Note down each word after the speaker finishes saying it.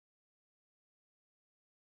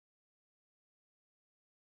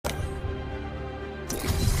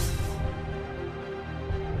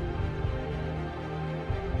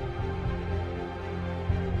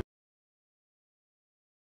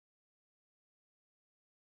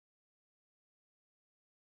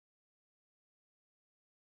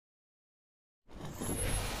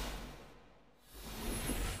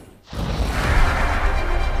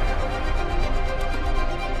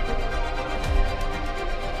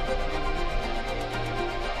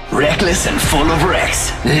reckless and full of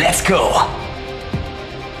wrecks. Let's go.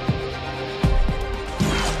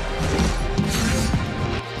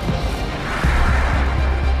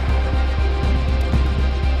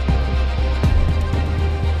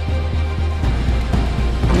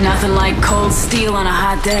 Nothing like cold steel on a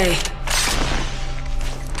hot day.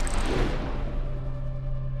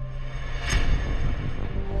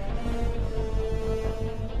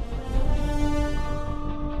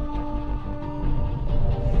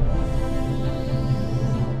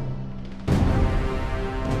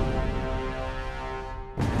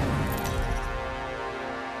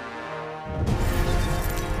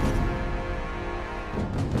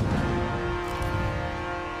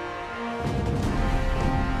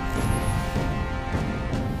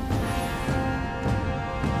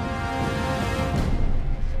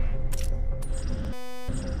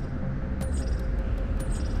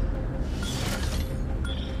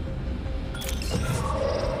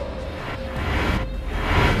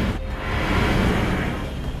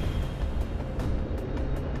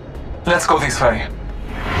 Let's go this way.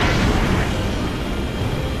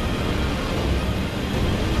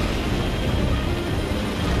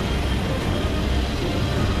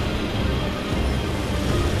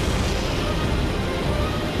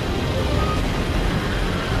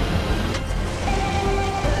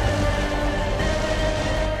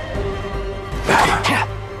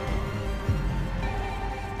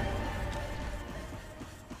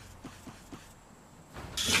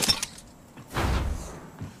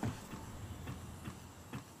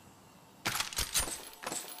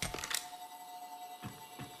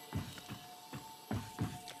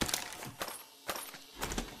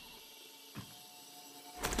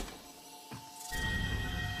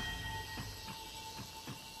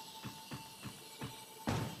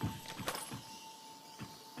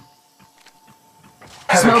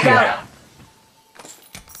 Smoke out.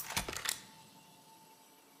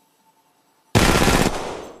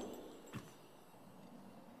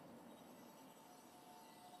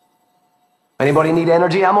 Anybody need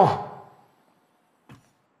energy ammo?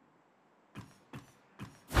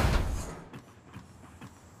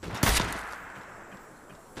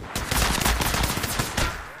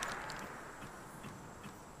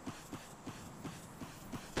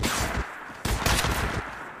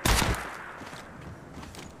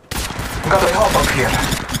 Got a hop up here.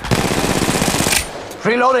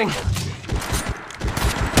 Reloading.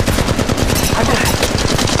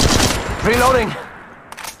 Reloading.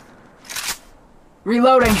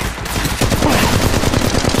 Reloading.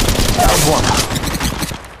 Down one.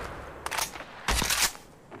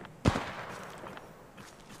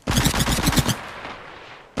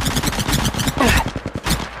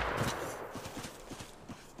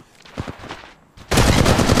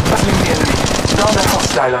 Battling the enemy. Down the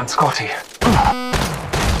hostile on Scotty.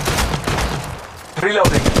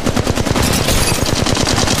 Reloading.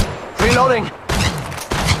 Reloading.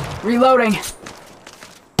 Reloading.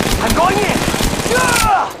 I'm going in.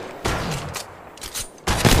 Yeah!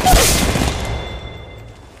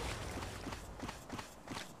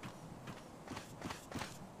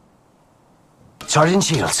 Sergeant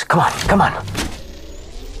Shields, come on, come on.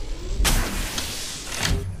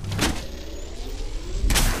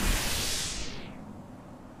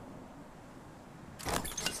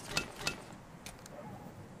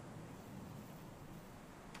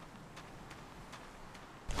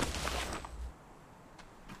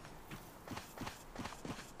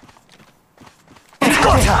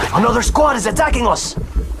 Time. Another squad is attacking us!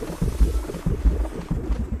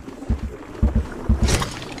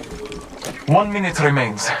 1 minute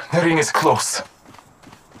remains. The ring is close.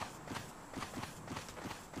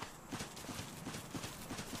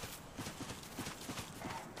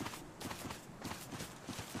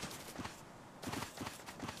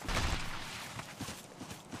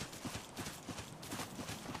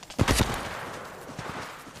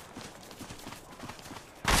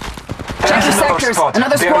 Check your sectors.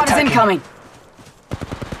 Another squad is incoming.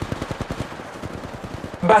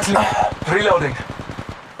 Battling. Reloading.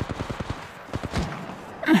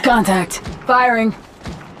 Contact. Firing.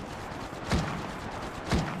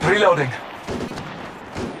 Reloading.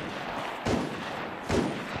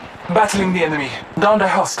 Battling the enemy. Down the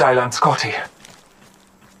hostile on Scotty.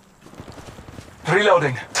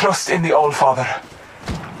 Reloading. Trust in the All-Father.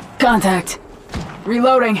 Contact.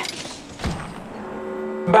 Reloading.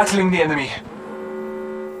 Battling the enemy.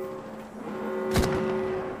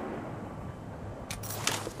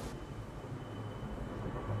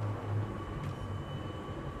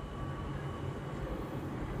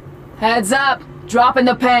 Heads up! Dropping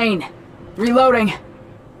the pain. Reloading.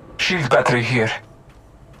 Shield battery here.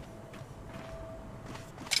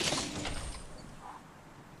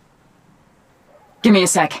 Give me a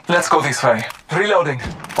sec. Let's go this way. Reloading.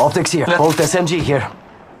 Optics here. Bolt SMG here.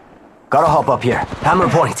 Gotta hop up here. Hammer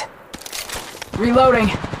point.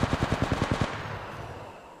 Reloading.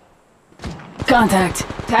 Contact.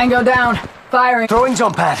 Tango down. Firing. Throwing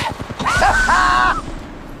jump pad.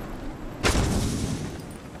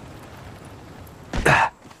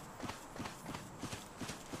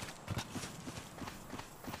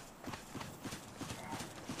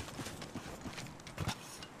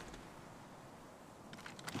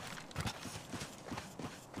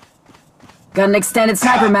 Got an extended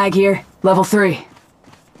sniper mag here. Level 3.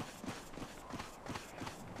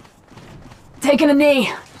 Taking a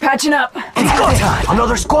knee. Patching up. It's go time!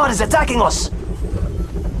 Another squad is attacking us!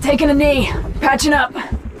 Taking a knee. Patching up. I'm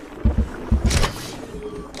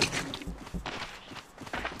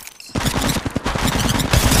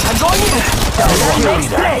going in!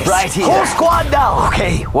 Next place! Right here. Whole squad down!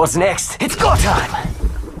 Okay, what's next? It's go time!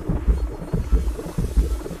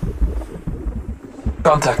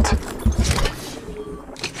 Contact.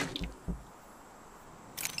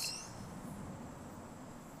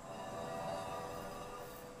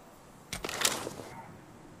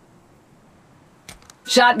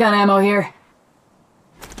 Shotgun ammo here.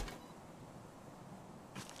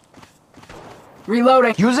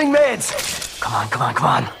 Reloading. Using meds! Come on, come on, come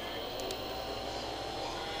on.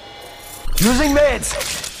 Using meds!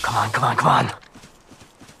 Come on, come on, come on.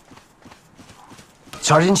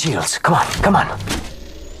 Charging shields. Come on, come on.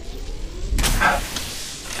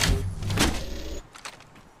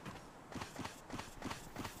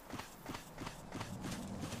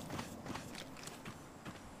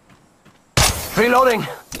 Reloading.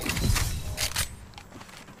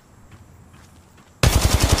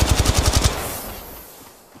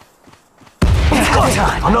 It's go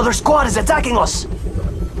time! Another squad is attacking us!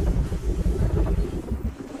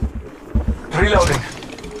 Reloading.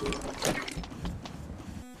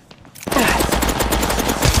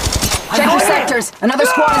 Check your sectors. Another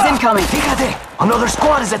squad is incoming. Fíjate! Another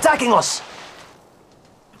squad is attacking us!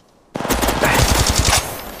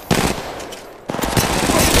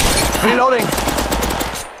 Reloading!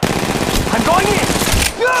 I'm going in!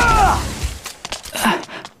 Ah!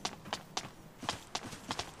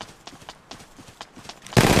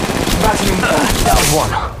 Battling. Down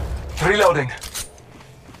one. Reloading.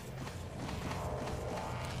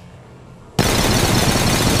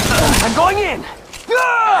 I'm going in!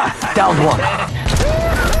 Ah! Down one.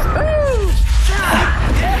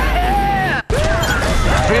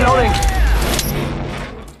 Reloading!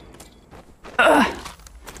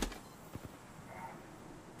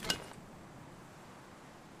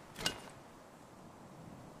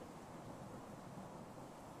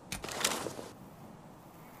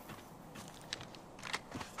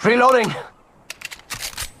 Reloading!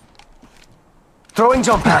 Throwing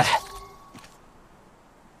jump pad.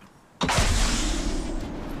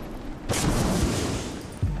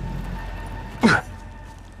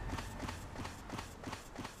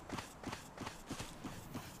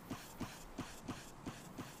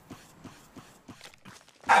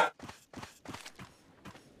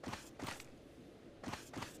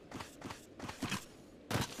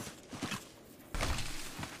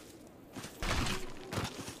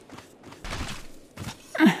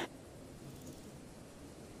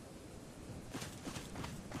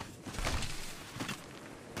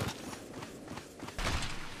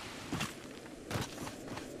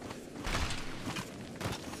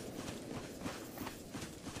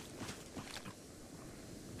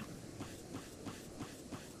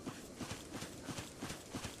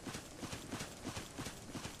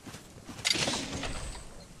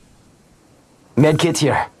 Medkit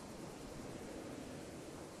here.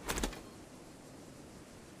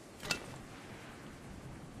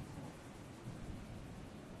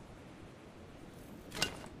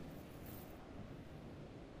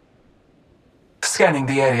 Scanning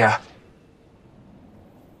the area.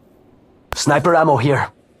 Sniper ammo here.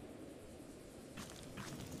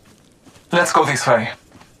 Let's go this way.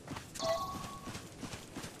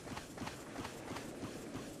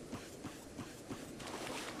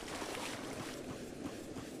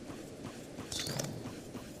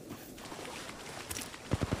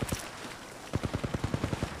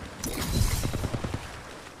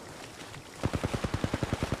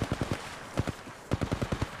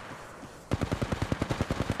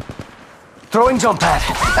 Throwing jump pad.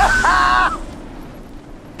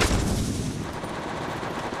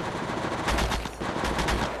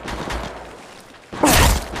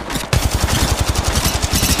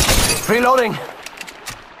 Reloading.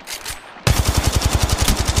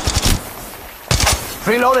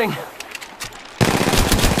 Reloading.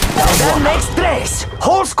 That makes tres.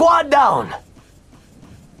 Whole squad down.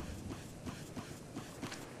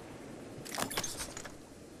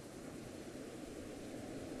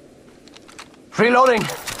 Reloading.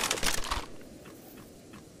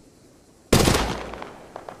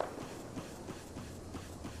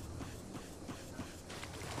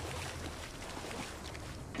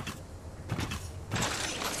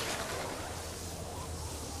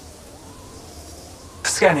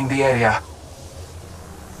 Scanning the area.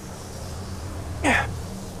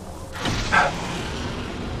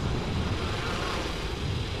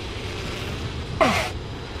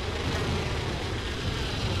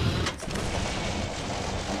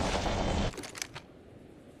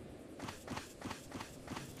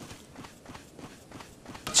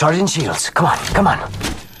 Charging shields. Come on, come on.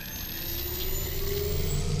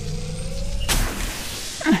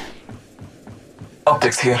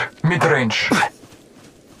 Optics here. Mid-range.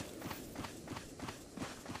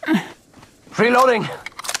 Reloading.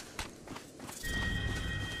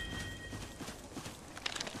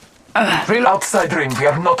 Outside ring, we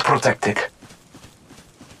are not protected.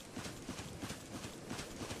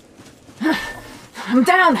 I'm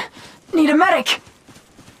down. Need a medic.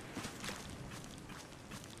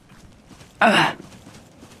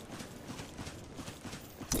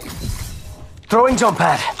 Throwing jump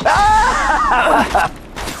pad.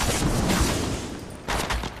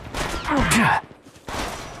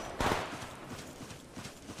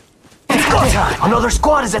 It's go time. Another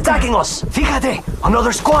squad is attacking us. Fíjate,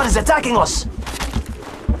 another squad is attacking us.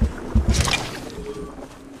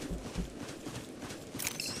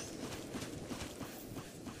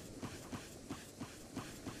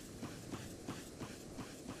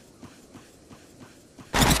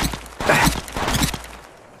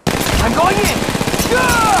 I'm going in.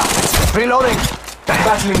 Reloading.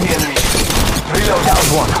 Battling the enemy. Reload. That was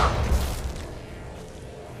one.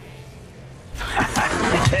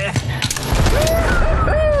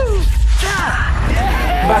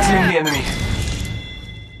 Battling the enemy.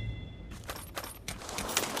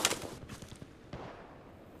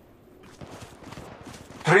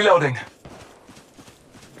 Reloading.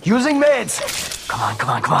 Using meds. Come on, come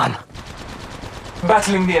on, come on.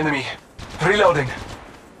 Battling the enemy. Reloading.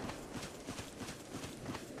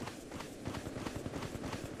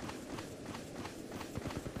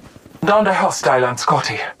 Down the hostile on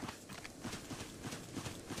Scotty.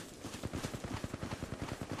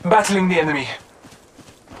 Battling the enemy.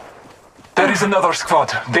 There is another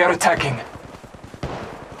squad. They are attacking.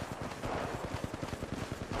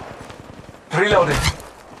 Reloading.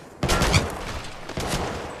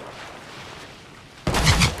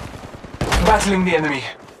 Battling the enemy.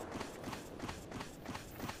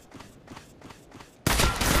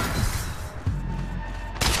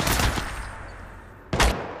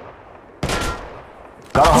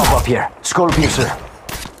 Gotta hop up here. Skull piercer.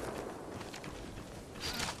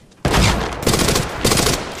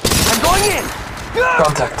 I'm going in!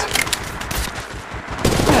 Contact.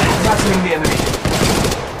 Battling the enemy.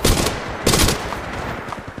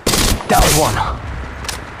 That was one.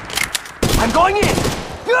 I'm going in!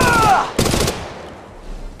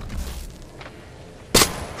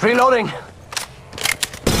 Reloading.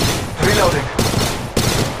 Reloading.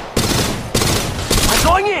 I'm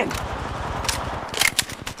going in!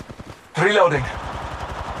 Reloading.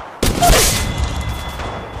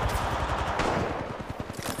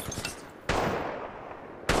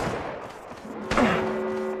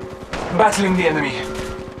 Battling the enemy.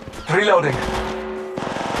 Reloading.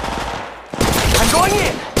 I'm going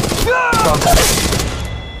in! Contact.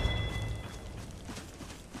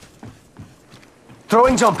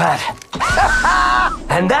 Throwing jump pad.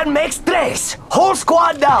 And that makes tres. Whole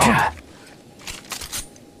squad down.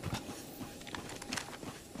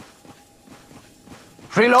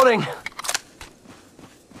 Reloading.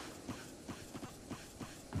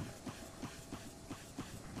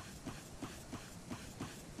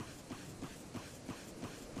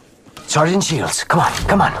 Charging shields. Come on,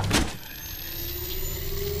 come on.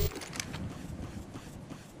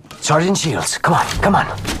 Charging shields. Come on, come on.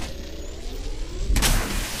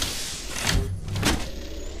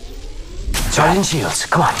 Charging shields.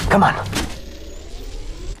 Come on, come on.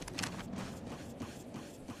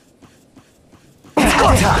 It's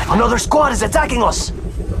go time. Another squad is attacking us.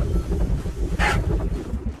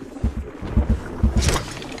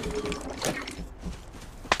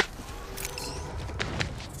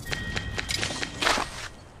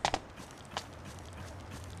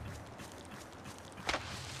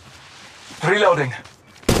 Reloading.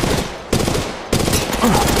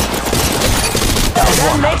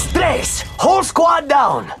 That makes tres. Whole squad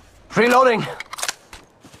down. Reloading.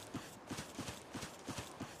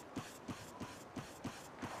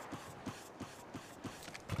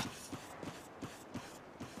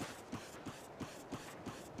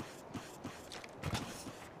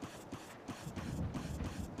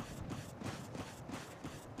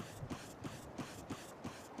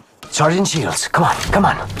 Charging shields. Come on, come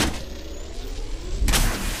on.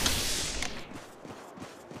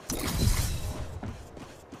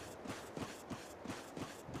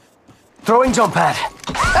 Throwing jump pad.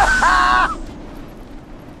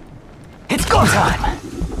 It's go time.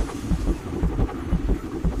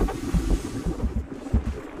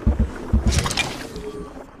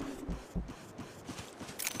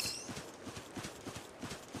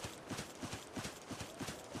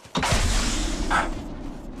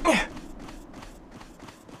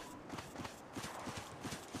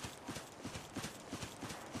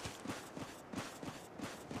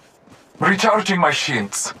 Recharging my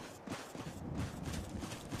shields.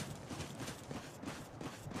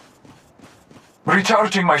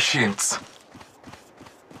 Recharging my shields.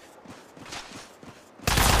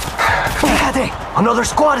 Fíjate! Another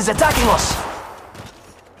squad is attacking us!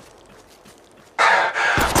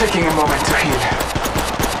 Taking a moment to heal.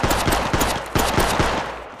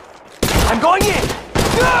 I'm going in!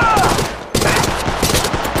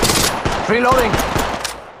 Reloading!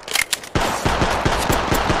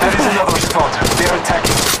 There is another squad. They are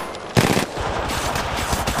attacking.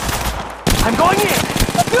 I'm going in!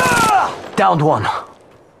 Downed one.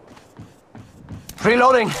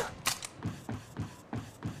 Reloading!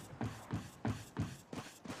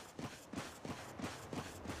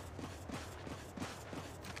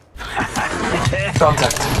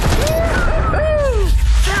 Contact.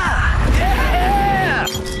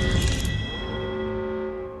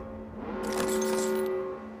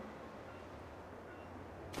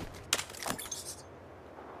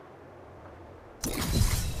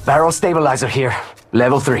 Barrel stabilizer here.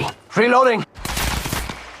 Level 3. Reloading!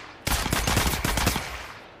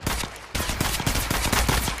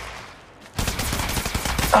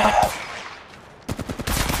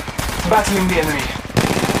 Battling the enemy.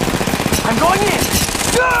 I'm going in!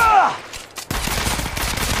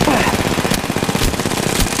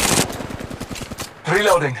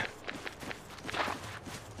 Reloading.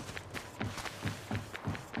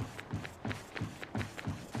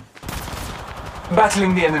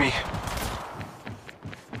 Battling the enemy.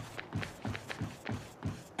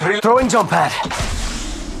 Throwing jump pad.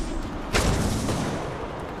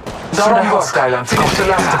 Down a hostile and finish the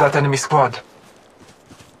last of that enemy squad.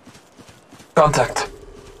 Contact.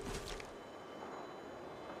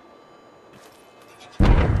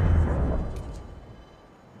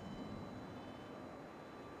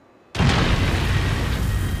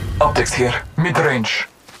 Optics here, mid-range.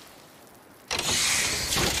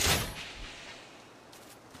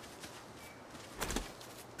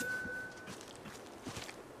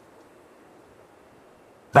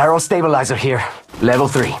 Barrel stabilizer here. Level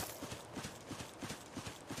 3.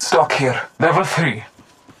 Stock here, level 3.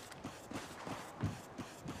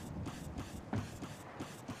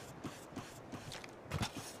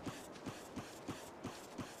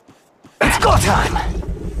 It's go time!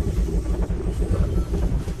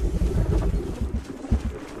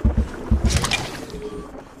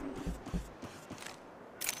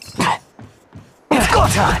 It's go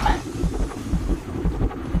time!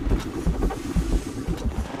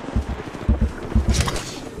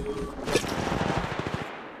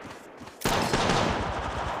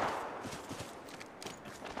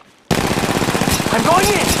 I'm going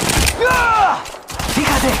in!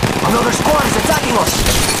 Fíjate! Another squad is attacking us!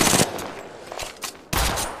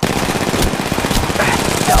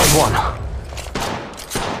 Down one.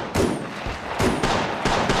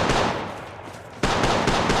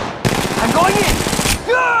 I'm going in!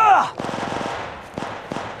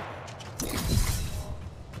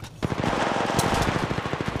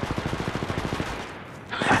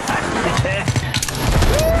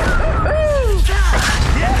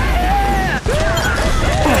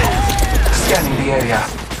 Scanning the area.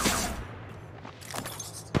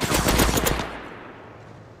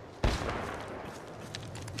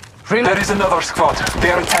 There is another squad.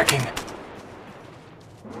 They are attacking.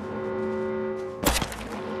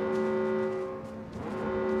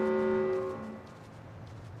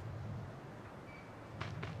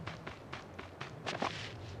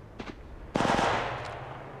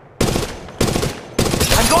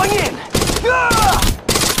 I'm going in!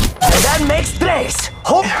 And that makes tres!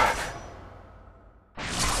 Hope